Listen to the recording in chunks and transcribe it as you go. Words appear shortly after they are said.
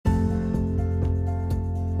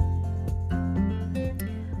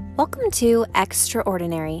Welcome to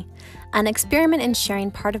Extraordinary, an experiment in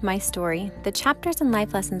sharing part of my story, the chapters and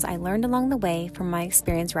life lessons I learned along the way from my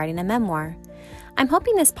experience writing a memoir. I'm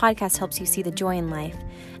hoping this podcast helps you see the joy in life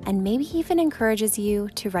and maybe even encourages you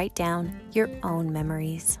to write down your own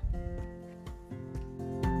memories.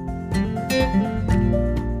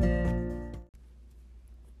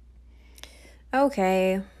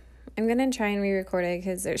 Okay, I'm gonna try and re-record it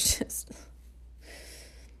because there's just...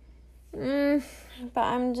 But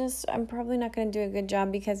I'm probably not going to do a good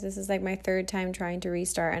job because this is like my third time trying to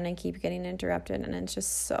restart and I keep getting interrupted and it's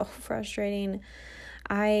just so frustrating.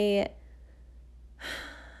 I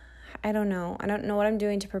don't know. I don't know what I'm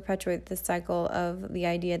doing to perpetuate this cycle of the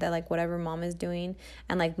idea that like whatever mom is doing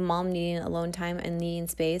and like mom needing alone time and needing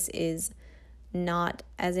space is not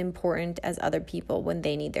as important as other people when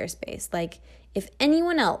they need their space. Like if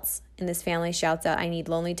anyone else in this family shouts out, "I need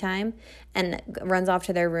lonely time," and runs off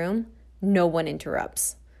to their room, no one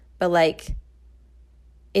interrupts. But like,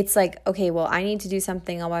 it's like, okay, well, I need to do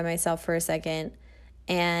something all by myself for a second.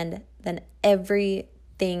 And then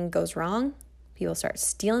everything goes wrong. People start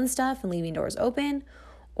stealing stuff and leaving doors open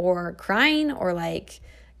or crying or like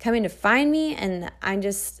coming to find me. And I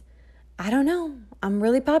don't know. I'm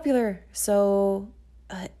really popular. So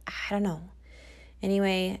I don't know.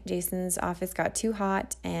 Anyway, Jason's office got too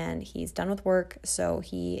hot and he's done with work. So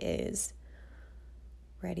he is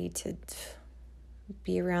ready to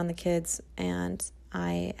be around the kids, and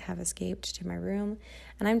I have escaped to my room,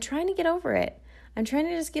 and I'm trying to get over it. I'm trying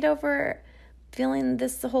to just get over feeling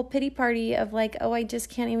the whole pity party of like, oh, I just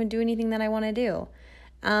can't even do anything that I want to do.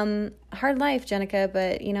 Hard life, Jenica,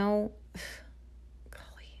 but you know,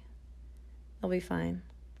 golly, I'll be fine.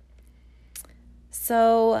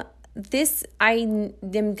 So I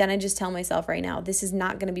am gonna just tell myself right now, this is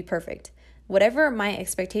not gonna be perfect. Whatever my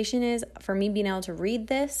expectation is for me being able to read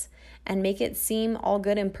this and make it seem all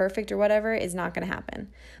good and perfect or whatever is not going to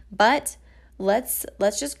happen. But let's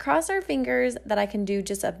just cross our fingers that I can do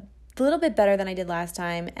just a little bit better than I did last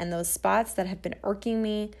time, and those spots that have been irking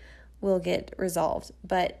me will get resolved.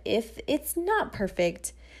 But if it's not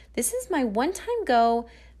perfect, this is my one-time go.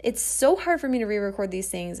 It's so hard for me to re-record these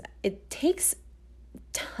things. It takes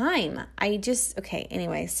time. Okay,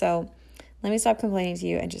 anyway, so let me stop complaining to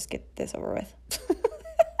you and just get this over with.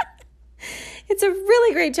 It's a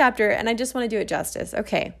really great chapter, and I just want to do it justice.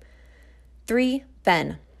 Okay. 3,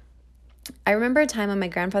 Ben. I remember a time when my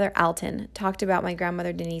grandfather Alton talked about my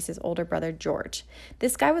grandmother Denise's older brother George.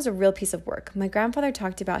 This guy was a real piece of work. My grandfather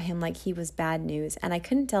talked about him like he was bad news, and I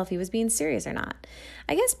couldn't tell if he was being serious or not.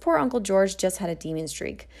 I guess poor Uncle George just had a demon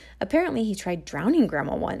streak. Apparently, he tried drowning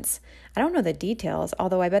Grandma once. I don't know the details,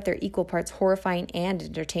 although I bet they're equal parts horrifying and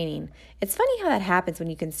entertaining. It's funny how that happens when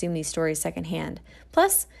you consume these stories secondhand.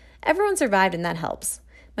 Plus, everyone survived, and that helps.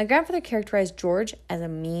 My grandfather characterized George as a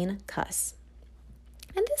mean cuss.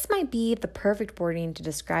 And this might be the perfect wording to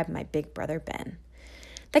describe my big brother, Ben.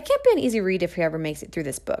 That can't be an easy read if he ever makes it through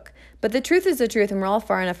this book, but the truth is the truth, and we're all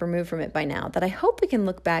far enough removed from it by now that I hope we can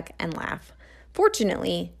look back and laugh.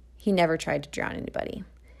 Fortunately, he never tried to drown anybody.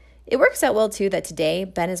 It works out well, too, that today,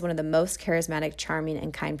 Ben is one of the most charismatic, charming,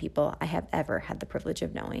 and kind people I have ever had the privilege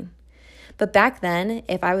of knowing. But back then,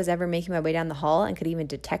 if I was ever making my way down the hall and could even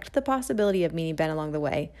detect the possibility of meeting Ben along the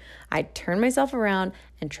way, I'd turn myself around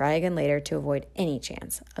and try again later to avoid any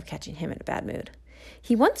chance of catching him in a bad mood.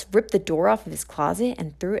 He once ripped the door off of his closet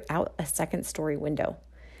and threw it out a second-story window.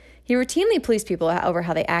 He routinely policed people over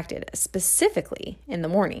how they acted, specifically in the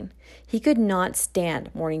morning. He could not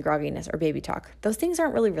stand morning grogginess or baby talk. Those things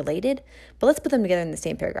aren't really related, but let's put them together in the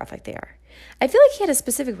same paragraph like they are. I feel like he had a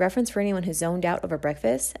specific reference for anyone who zoned out over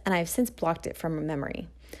breakfast, and I've since blocked it from memory.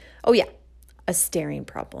 Oh yeah, a staring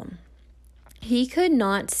problem. He could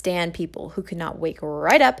not stand people who could not wake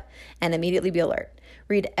right up and immediately be alert.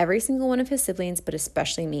 Read every single one of his siblings, but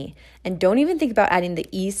especially me. And don't even think about adding the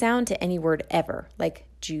E sound to any word ever, like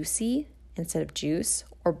juicy instead of juice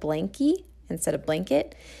or blanky instead of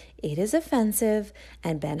blanket. It is offensive,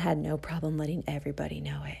 and Ben had no problem letting everybody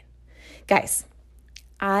know it. Guys,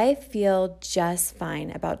 I feel just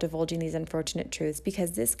fine about divulging these unfortunate truths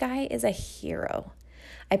because this guy is a hero.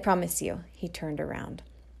 I promise you, he turned around.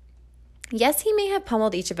 Yes, he may have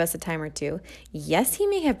pummeled each of us a time or two. Yes, he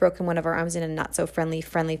may have broken one of our arms in a not-so-friendly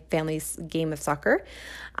family's game of soccer.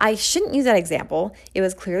 I shouldn't use that example. It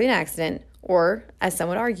was clearly an accident, or, as some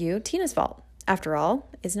would argue, Tina's fault. After all,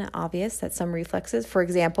 isn't it obvious that some reflexes, for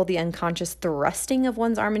example, the unconscious thrusting of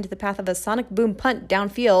one's arm into the path of a sonic boom punt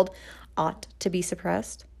downfield, ought to be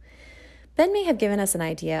suppressed? Ben may have given us an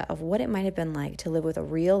idea of what it might have been like to live with a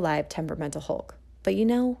real, live, temperamental Hulk. But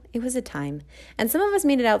it was a time, and some of us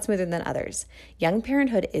made it out smoother than others. Young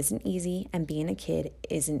parenthood isn't easy, and being a kid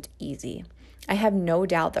isn't easy. I have no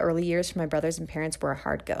doubt the early years for my brothers and parents were a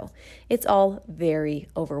hard go. It's all very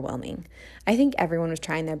overwhelming. I think everyone was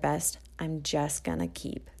trying their best. I'm just gonna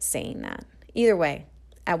keep saying that. Either way,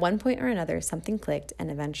 at one point or another, something clicked,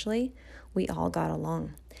 and eventually, we all got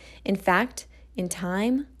along. In fact, in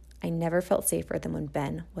time, I never felt safer than when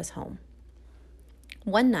Ben was home.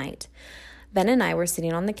 One night, Ben and I were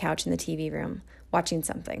sitting on the couch in the TV room, watching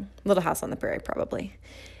something. Little House on the Prairie, probably.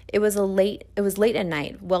 It was late at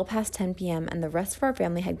night, well past 10 p.m., and the rest of our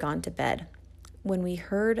family had gone to bed, when we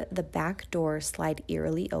heard the back door slide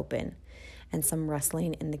eerily open and some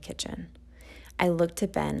rustling in the kitchen. I looked to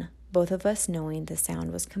Ben, both of us knowing the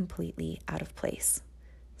sound was completely out of place.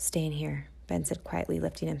 "Stay in here," Ben said quietly,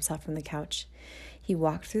 lifting himself from the couch. He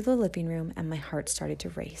walked through the living room, and my heart started to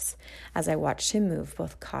race as I watched him move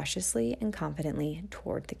both cautiously and confidently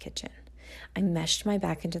toward the kitchen. I meshed my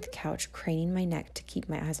back into the couch, craning my neck to keep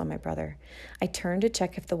my eyes on my brother. I turned to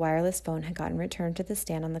check if the wireless phone had gotten returned to the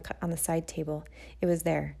stand on the side table. It was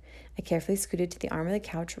there. I carefully scooted to the arm of the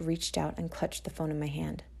couch, reached out, and clutched the phone in my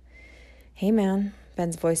hand. "Hey, man,"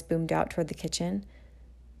 Ben's voice boomed out toward the kitchen,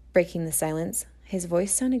 breaking the silence. His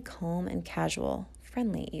voice sounded calm and casual,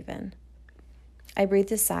 friendly even. I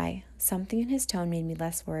breathed a sigh. Something in his tone made me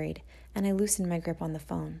less worried, and I loosened my grip on the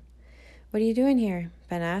phone. "What are you doing here?"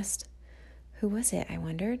 Ben asked. Who was it, I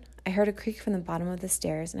wondered? I heard a creak from the bottom of the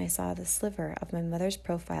stairs, and I saw the sliver of my mother's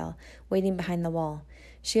profile waiting behind the wall.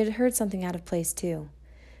 She had heard something out of place, too.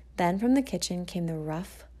 Then from the kitchen came the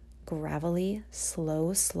rough, gravelly,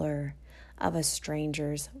 slow slur of a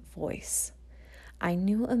stranger's voice. I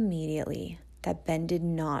knew immediately that Ben did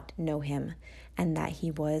not know him, and that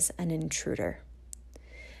he was an intruder.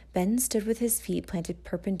 Ben stood with his feet planted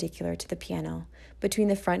perpendicular to the piano, between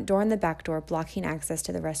the front door and the back door, blocking access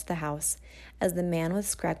to the rest of the house, as the man with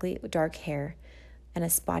scraggly dark hair and a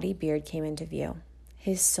spotty beard came into view.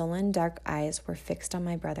 His sullen dark eyes were fixed on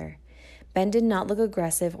my brother. Ben did not look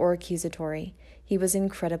aggressive or accusatory. He was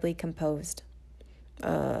incredibly composed.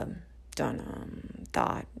 Thought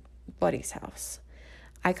Buddy's house,"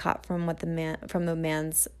 I caught from the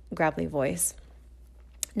man's gravelly voice.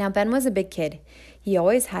 Now, Ben was a big kid. He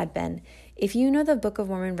always had been. If you know the Book of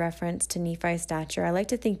Mormon reference to Nephi's stature, I like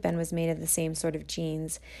to think Ben was made of the same sort of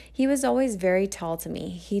genes. He was always very tall to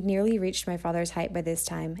me. He'd nearly reached my father's height by this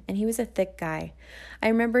time, and he was a thick guy. I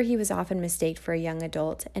remember he was often mistaken for a young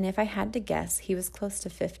adult, and if I had to guess, he was close to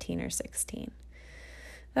 15 or 16.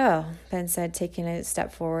 "Oh," Ben said, taking a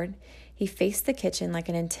step forward. He faced the kitchen like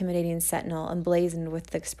an intimidating sentinel, emblazoned with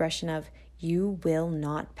the expression of, "You will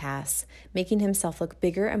not pass," making himself look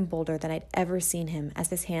bigger and bolder than I'd ever seen him as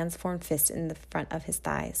his hands formed fists in the front of his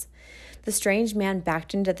thighs. The strange man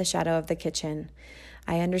backed into the shadow of the kitchen.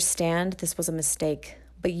 "I understand this was a mistake,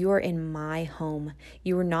 but you are in my home.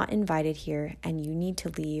 You were not invited here, and you need to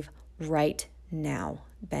leave right now,"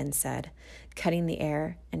 Ben said, cutting the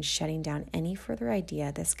air and shutting down any further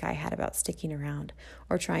idea this guy had about sticking around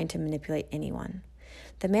or trying to manipulate anyone.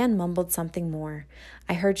 The man mumbled something more.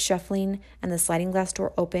 I heard shuffling and the sliding glass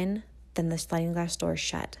door open, then the sliding glass door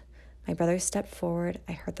shut. My brother stepped forward.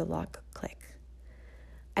 I heard the lock click.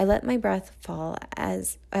 I let my breath fall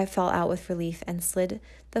as I fell out with relief and slid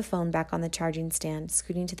the phone back on the charging stand,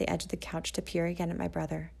 scooting to the edge of the couch to peer again at my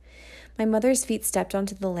brother. My mother's feet stepped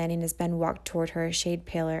onto the landing as Ben walked toward her, a shade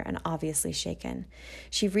paler and obviously shaken.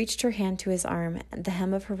 She reached her hand to his arm, the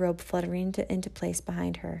hem of her robe fluttering into place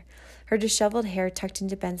behind her. Her disheveled hair tucked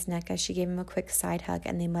into Ben's neck as she gave him a quick side hug,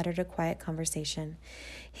 and they muttered a quiet conversation.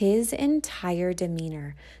 His entire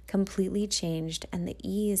demeanor completely changed, and the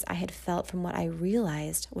ease I had felt from what I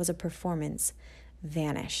realized was a performance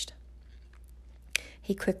vanished.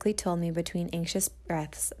 He quickly told me between anxious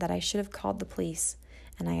breaths that I should have called the police,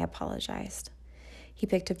 and I apologized. He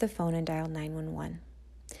picked up the phone and dialed 911.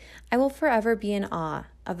 I will forever be in awe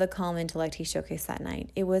of the calm intellect he showcased that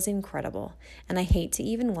night. It was incredible, and I hate to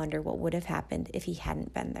even wonder what would have happened if he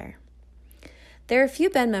hadn't been there. There are few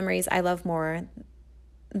Ben memories I love more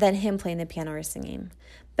than him playing the piano or singing.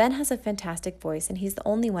 Ben has a fantastic voice, and he's the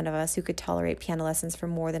only one of us who could tolerate piano lessons for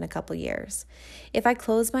more than a couple years. If I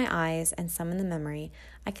close my eyes and summon the memory,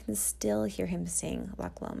 I can still hear him sing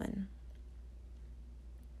Loch Lomond.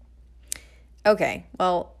 Okay,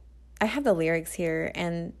 well, I have the lyrics here,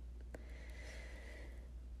 and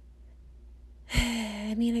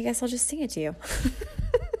I guess I'll just sing it to you.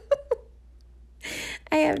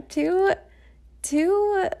 I have two,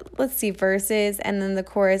 verses, and then the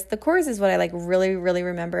chorus. The chorus is what I really, really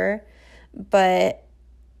remember, but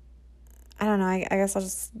I don't know. I guess I'll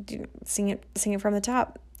just sing it from the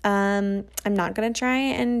top. I'm not going to try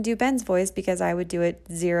and do Ben's voice because I would do it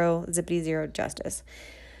zippity zero justice.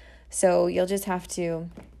 So you'll just have to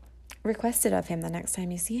request it of him the next time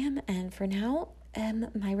you see him. And for now,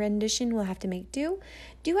 my rendition will have to make do.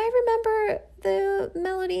 Do I remember the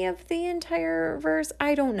melody of the entire verse?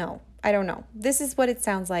 I don't know. This is what it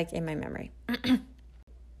sounds like in my memory.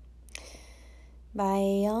 By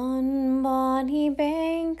yon bonny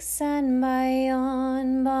banks and by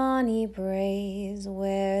yon bonny braes,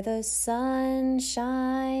 where the sun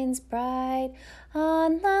shines bright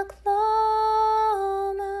on the Clomon,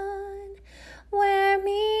 where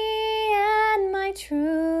me and my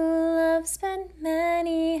true love spent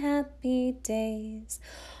many happy days,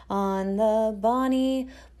 on the bonny,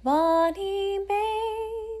 bonny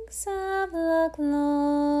banks of the Clomon.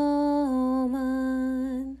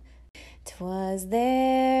 'Twas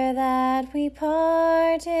there that we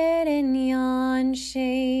parted in yon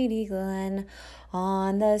shady glen,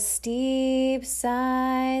 on the steep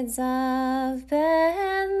sides of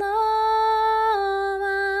Ben Lomond,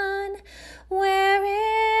 where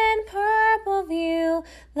in purple view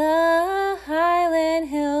the highland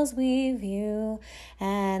hills we view,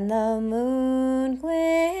 and the moon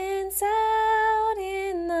glints out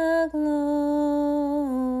in the gloaming.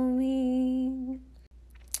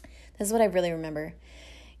 This is what I really remember.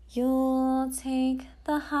 You'll take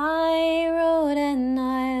the high road and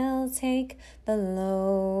I'll take the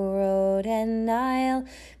low road, and I'll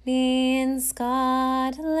be in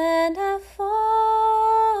Scotland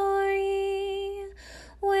afore ye,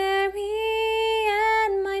 where me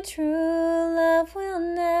and my true love will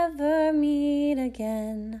never meet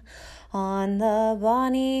again, on the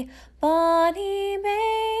bonny, bonny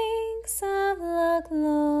banks of the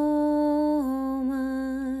Clomon.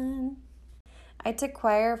 I took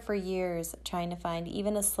choir for years, trying to find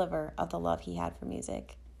even a sliver of the love he had for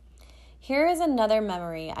music. Here is another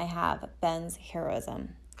memory I have of Ben's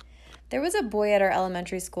heroism. There was a boy at our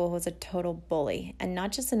elementary school who was a total bully, and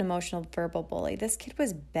not just an emotional verbal bully. This kid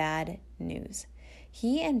was bad news.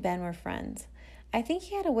 He and Ben were friends. I think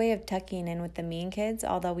he had a way of tucking in with the mean kids,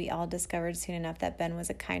 although we all discovered soon enough that Ben was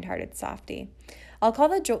a kind-hearted softie. I'll call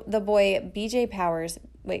the boy BJ Powers.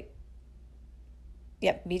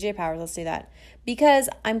 BJ Powers, let's do that. Because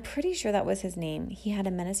I'm pretty sure that was his name. He had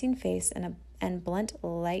a menacing face and blunt cut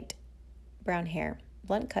light brown hair.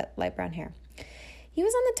 He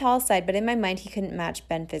was on the tall side, but in my mind, he couldn't match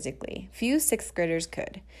Ben physically. Few sixth graders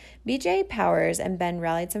could. BJ Powers and Ben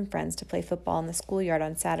rallied some friends to play football in the schoolyard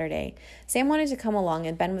on Saturday. Sam wanted to come along,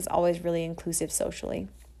 and Ben was always really inclusive socially.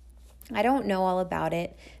 I don't know all about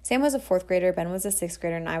it. Sam was a 4th grader, Ben was a 6th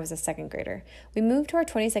grader, and I was a 2nd grader. We moved to our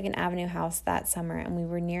 22nd Avenue house that summer, and we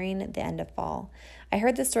were nearing the end of fall. I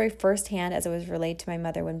heard the story firsthand as it was relayed to my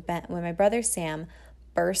mother when my brother Sam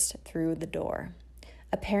burst through the door.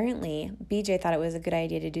 Apparently, BJ thought it was a good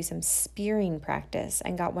idea to do some spearing practice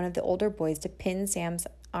and got one of the older boys to pin Sam's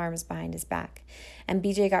arms behind his back, and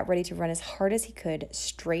BJ got ready to run as hard as he could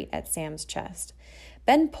straight at Sam's chest.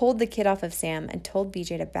 Ben pulled the kid off of Sam and told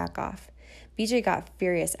BJ to back off. BJ got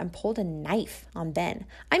furious and pulled a knife on Ben.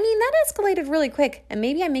 I mean, that escalated really quick, and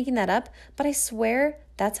maybe I'm making that up, but I swear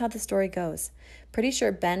that's how the story goes. Pretty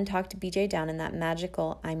sure Ben talked BJ down in that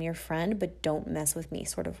magical, I'm your friend, but don't mess with me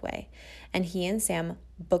sort of way, and he and Sam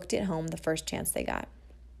booked it home the first chance they got.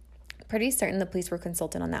 Pretty certain the police were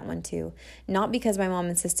consulted on that one too, not because my mom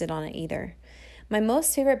insisted on it either. My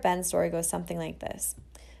most favorite Ben story goes something like this.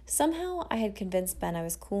 Somehow I had convinced Ben I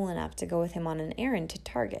was cool enough to go with him on an errand to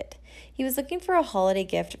Target. He was looking for a holiday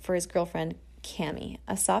gift for his girlfriend, Cammie,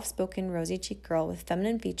 a soft-spoken, rosy-cheeked girl with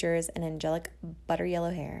feminine features and angelic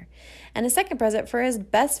butter-yellow hair, and a second present for his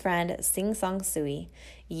best friend, Sing Song Sui.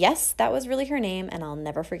 Yes, that was really her name, and I'll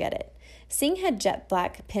never forget it. Sing had jet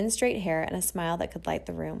black, pin-straight hair and a smile that could light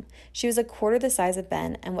the room. She was a quarter the size of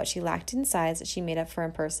Ben, and what she lacked in size, she made up for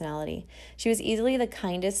in personality. She was easily the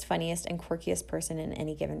kindest, funniest, and quirkiest person in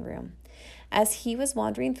any given room. As he was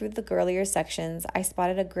wandering through the girlier sections, I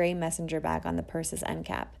spotted a gray messenger bag on the purse's end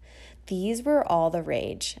cap. These were all the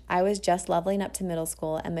rage. I was just leveling up to middle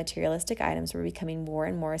school, and materialistic items were becoming more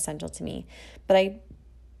and more essential to me. But I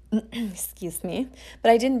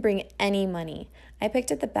didn't bring any money. I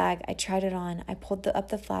picked up the bag, I tried it on, I pulled up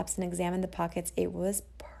the flaps and examined the pockets. It was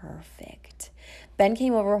perfect. Ben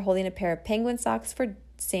came over holding a pair of penguin socks for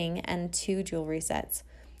Sing and 2 jewelry sets.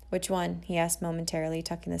 Which one? He asked momentarily,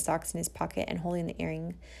 tucking the socks in his pocket and holding the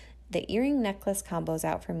earring necklace combos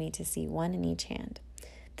out for me to see, one in each hand.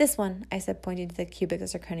 This one, I said, pointing to the cubic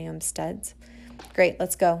zirconium studs. Great,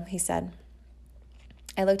 let's go, he said.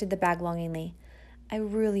 I looked at the bag longingly. I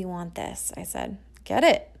really want this, I said. Get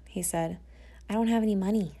it, he said. I don't have any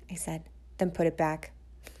money, I said. Then put it back.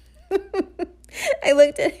 I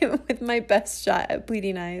looked at him with my best shot at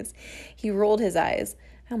bleeding eyes. He rolled his eyes.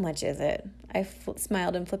 How much is it? I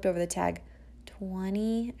smiled and flipped over the tag.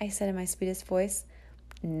 20, I said in my sweetest voice.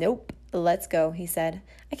 Nope, let's go, he said.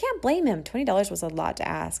 I can't blame him. $20 was a lot to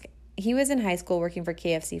ask. He was in high school working for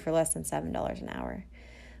KFC for less than $7 an hour.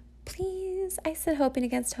 Please, I said, hoping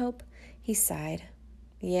against hope. He sighed.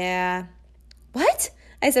 Yeah. What?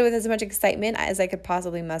 I said with as much excitement as I could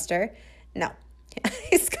possibly muster. No.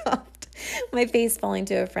 I scoffed, my face falling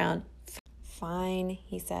to a frown. Fine,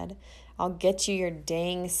 he said. I'll get you your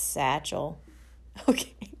dang satchel.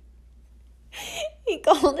 Okay. He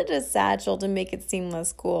called it a satchel to make it seem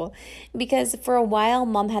less cool because for a while,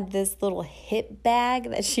 Mom had this little hip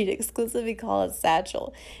bag that she'd exclusively call a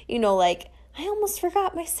satchel. You know, like, I almost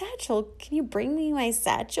forgot my satchel. Can you bring me my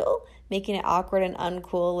satchel? Making it awkward and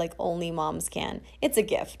uncool like only moms can. It's a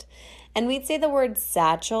gift. And we'd say the word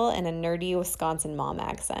satchel in a nerdy Wisconsin mom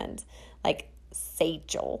accent, like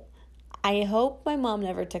satchel. I hope my mom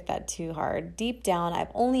never took that too hard. Deep down,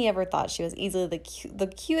 I've only ever thought she was easily the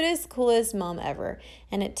cutest, coolest mom ever.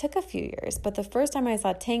 And it took a few years, but the first time I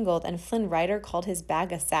saw Tangled and Flynn Rider called his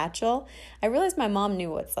bag a satchel, I realized my mom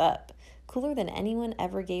knew what's up. Cooler than anyone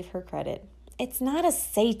ever gave her credit. It's not a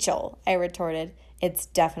satchel, I retorted. It's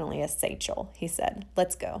definitely a satchel, he said.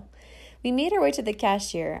 Let's go. We made our way to the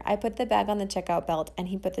cashier. I put the bag on the checkout belt, and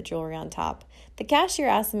he put the jewelry on top. The cashier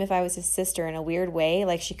asked him if I was his sister in a weird way,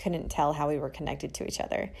 like she couldn't tell how we were connected to each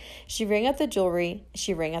other. She rang up the jewelry.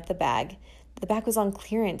 She rang up the bag. The bag was on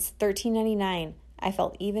clearance, $13.99. I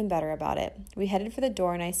felt even better about it. We headed for the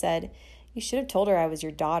door, and I said, "You should have told her I was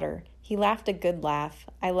your daughter." He laughed a good laugh.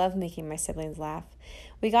 I love making my siblings laugh.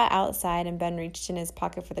 We got outside, and Ben reached in his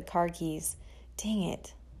pocket for the car keys. Dang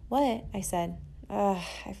it. What? I said.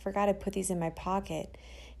 I forgot I put these in my pocket.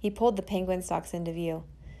 He pulled the penguin socks into view.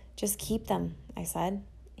 Just keep them, I said.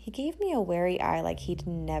 He gave me a wary eye like he'd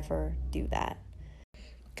never do that.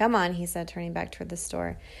 Come on, he said, turning back toward the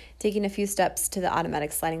store, taking a few steps to the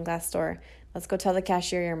automatic sliding glass door. Let's go tell the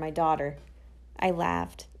cashier you're my daughter. I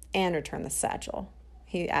laughed and returned the satchel.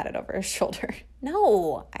 He added over his shoulder.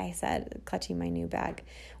 No, I said, clutching my new bag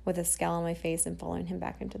with a scowl on my face and following him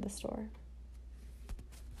back into the store.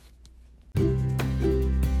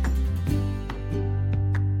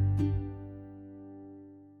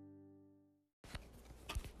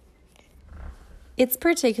 It's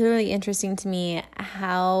particularly interesting to me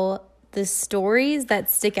how the stories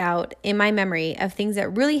that stick out in my memory of things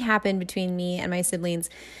that really happened between me and my siblings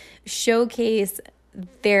showcase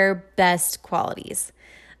their best qualities.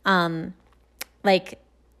 Like,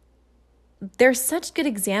 they're such good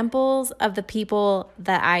examples of the people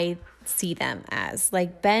that I see them as.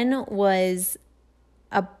 Like, Ben was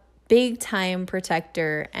a big time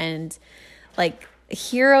protector and like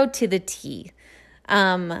hero to the T.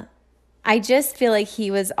 I just feel like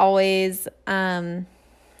he was always, I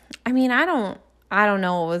don't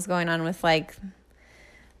know what was going on with like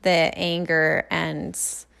the anger and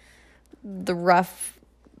the rough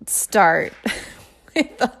start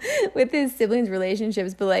with his siblings'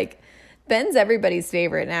 relationships, but like Ben's everybody's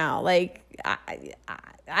favorite now. Like,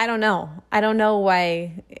 I don't know. I don't know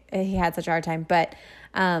why he had such a hard time, but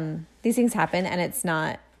these things happen and it's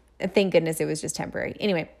not, thank goodness it was just temporary.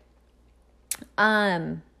 Anyway,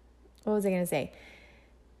 what was I going to say?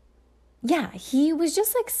 Yeah, he was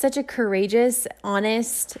just like such a courageous,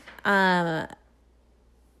 honest,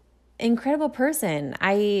 incredible person.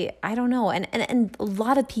 I don't know. And a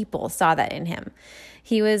lot of people saw that in him.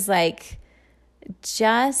 He was like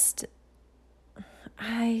just,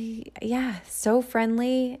 so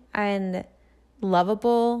friendly and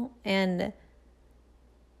lovable and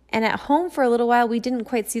at home for a little while, we didn't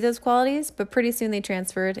quite see those qualities, but pretty soon they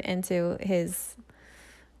transferred into his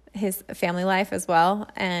family life as well.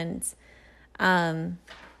 And,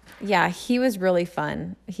 he was really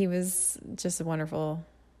fun. He was just a wonderful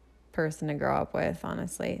person to grow up with,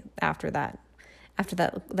 honestly, after that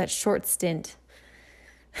short stint.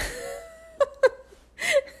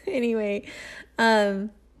 Anyway, and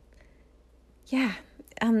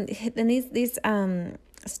these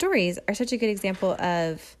stories are such a good example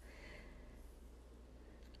of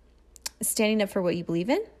standing up for what you believe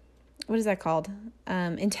in. What is that called?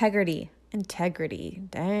 Integrity.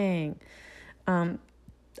 Dang.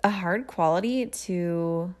 A hard quality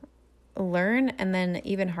to learn and then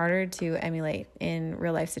even harder to emulate in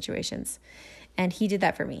real life situations. And he did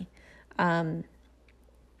that for me.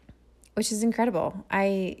 Which is incredible.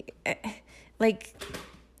 I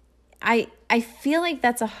feel like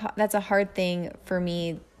that's a hard thing for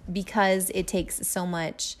me because it takes so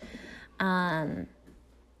much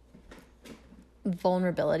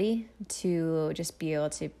vulnerability to just be able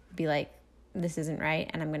to be like, this isn't right,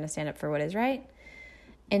 and I'm going to stand up for what is right,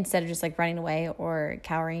 instead of just like running away or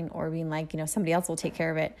cowering or being like, somebody else will take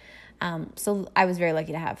care of it. So I was very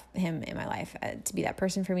lucky to have him in my life, to be that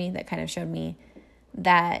person for me that kind of showed me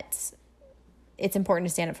that it's important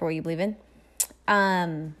to stand up for what you believe in.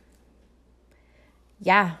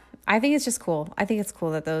 Yeah, I think it's just cool. I think it's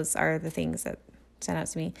cool that those are the things that stand out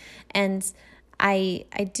to me. And I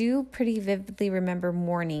do pretty vividly remember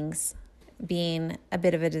mornings being a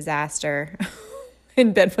bit of a disaster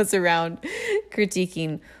when Ben was around,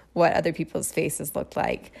 critiquing what other people's faces looked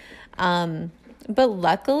like. But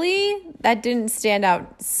luckily, that didn't stand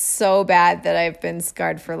out so bad that I've been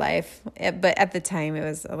scarred for life. But at the time, it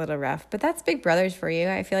was a little rough. But that's big brothers for you.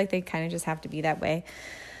 I feel like they kind of just have to be that way.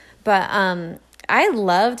 But I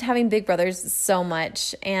loved having big brothers so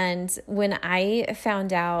much. And when I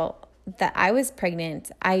found out that I was pregnant,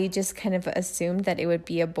 I just kind of assumed that it would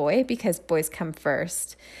be a boy because boys come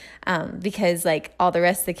first. Because like all the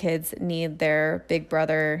rest of the kids need their big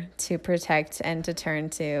brother to protect and to turn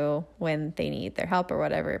to when they need their help or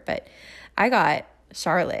whatever. But I got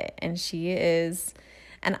Charlotte, and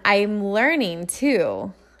and I'm learning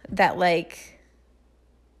too that like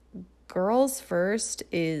girls first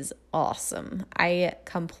is awesome. I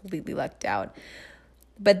completely lucked out.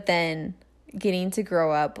 But then getting to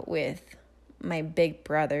grow up with my big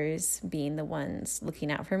brothers being the ones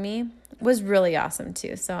looking out for me was really awesome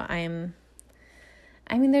too. So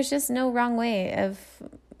there's just no wrong way of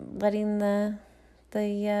letting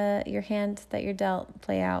your hand that you're dealt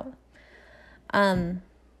play out. All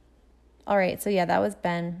right. So yeah, that was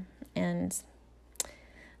Ben. And,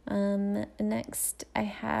 next I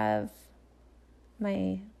have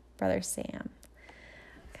my brother Sam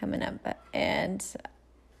coming up, and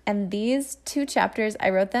these 2 chapters, I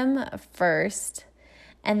wrote them first,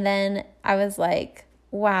 and then I was like,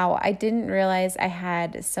 wow, I didn't realize I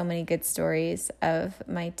had so many good stories of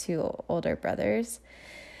my 2 older brothers.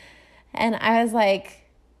 And I was like,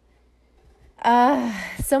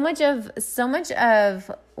 so much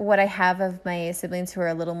of what I have of my siblings who are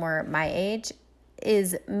a little more my age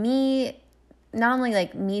is me, not only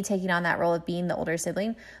like me taking on that role of being the older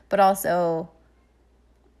sibling, but also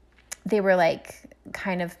they were like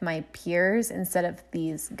kind of my peers instead of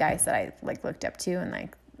these guys that I like looked up to. And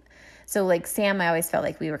like, so like Sam, I always felt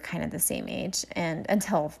like we were kind of the same age, and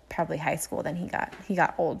until probably high school, then he got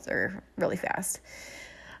older really fast.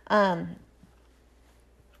 So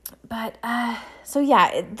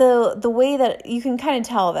yeah, the way that you can kind of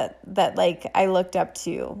tell that like I looked up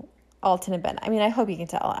to Alton and Ben. I mean, I hope you can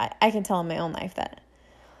tell. I can tell in my own life that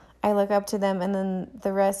I look up to them, and then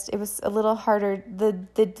the rest, it was a little harder.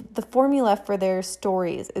 The formula for their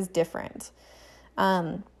stories is different.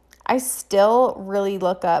 I still really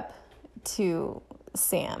look up to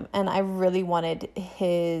Sam, and I really wanted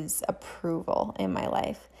his approval in my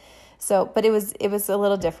life. So, but it was a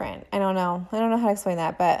little different. I don't know how to explain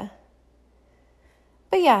that, but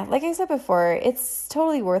yeah, like I said before, it's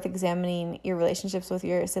totally worth examining your relationships with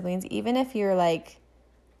your siblings, even if you're like,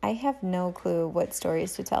 I have no clue what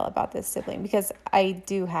stories to tell about this sibling, because I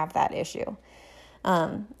do have that issue.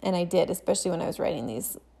 And I did, especially when I was writing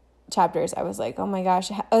these chapters. I was like, oh my gosh,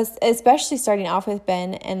 especially starting off with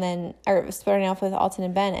starting off with Alton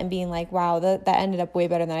and Ben and being like, wow, that ended up way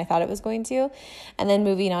better than I thought it was going to. And then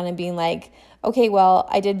moving on and being like, okay, well,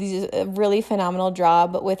 I did a really phenomenal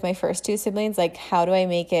job with my first 2 siblings. Like, how do I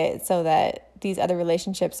make it so that these other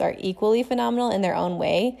relationships are equally phenomenal in their own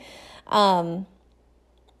way?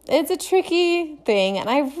 It's a tricky thing, and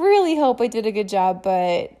I really hope I did a good job,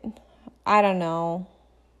 but I don't know.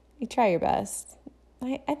 You try your best.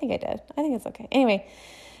 I think I did. I think it's okay. Anyway,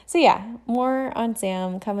 so yeah, more on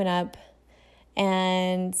Sam coming up,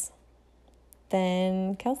 and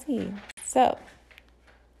then Kelsey. So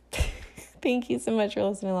thank you so much for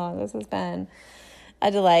listening along. This has been a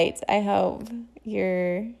delight. I hope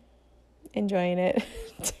you're enjoying it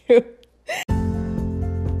too.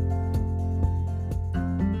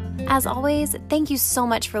 As always, thank you so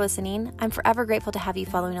much for listening. I'm forever grateful to have you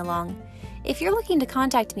following along. If you're looking to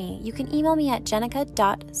contact me, you can email me at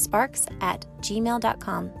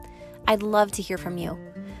jenica.sparks@gmail.com. I'd love to hear from you.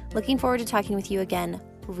 Looking forward to talking with you again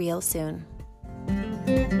real soon.